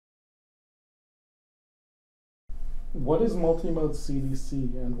What is Multimode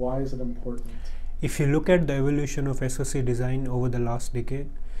CDC and why is it important? If you look at the evolution of SoC design over the last decade,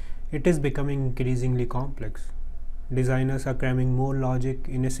 it is becoming increasingly complex. Designers are cramming more logic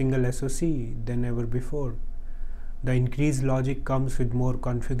in a single SoC than ever before. The increased logic comes with more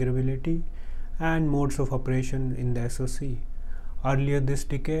configurability and modes of operation in the SoC. Earlier this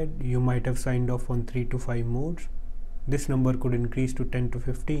decade, you might have signed off on 3 to 5 modes. This number could increase to 10 to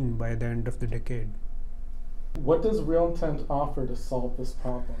 15 by the end of the decade. What does Real Intent offer to solve this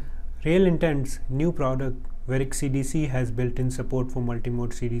problem? Real Intent's new product, Verix CDC, has built-in support for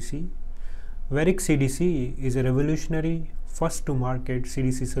Multimode CDC. Verix CDC is a revolutionary, first-to-market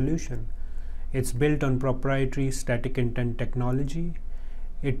CDC solution. It's built on proprietary static intent technology.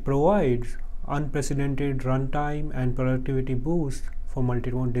 It provides unprecedented runtime and productivity boost for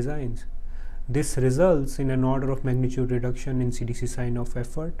multi-mode designs. This results in an order of magnitude reduction in CDC sign-off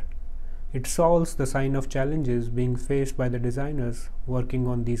effort. It solves the sign-off challenges being faced by the designers working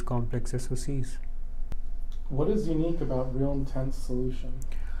on these complex SoCs. What is unique about Real Intent's solution?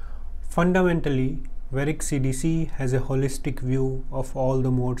 Fundamentally, Verix CDC has a holistic view of all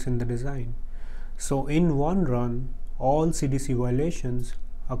the modes in the design. So in one run, all CDC violations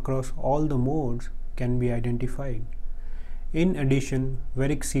across all the modes can be identified. In addition,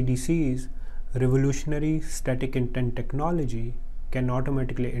 Verix CDC's revolutionary static intent technology can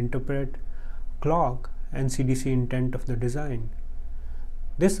automatically interpret, clock, and CDC intent of the design.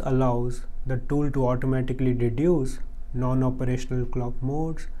 This allows the tool to automatically deduce non-operational clock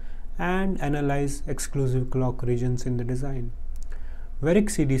modes and analyze exclusive clock regions in the design.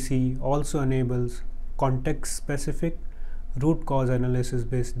 Verix CDC also enables context-specific root cause analysis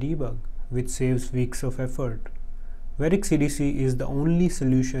based debug, which saves weeks of effort. Verix CDC is the only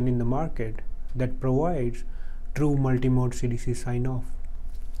solution in the market that provides true multimode CDC sign-off.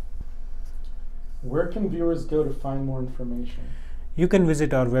 Where can viewers go to find more information? You can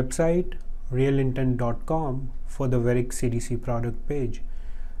visit our website realintent.com for the Verix CDC product page.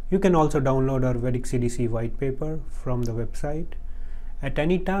 You can also download our Verix CDC white paper from the website. At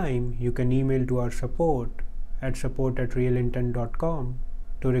any time, you can email to our support@realintent.com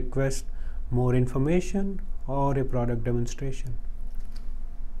to request more information or a product demonstration.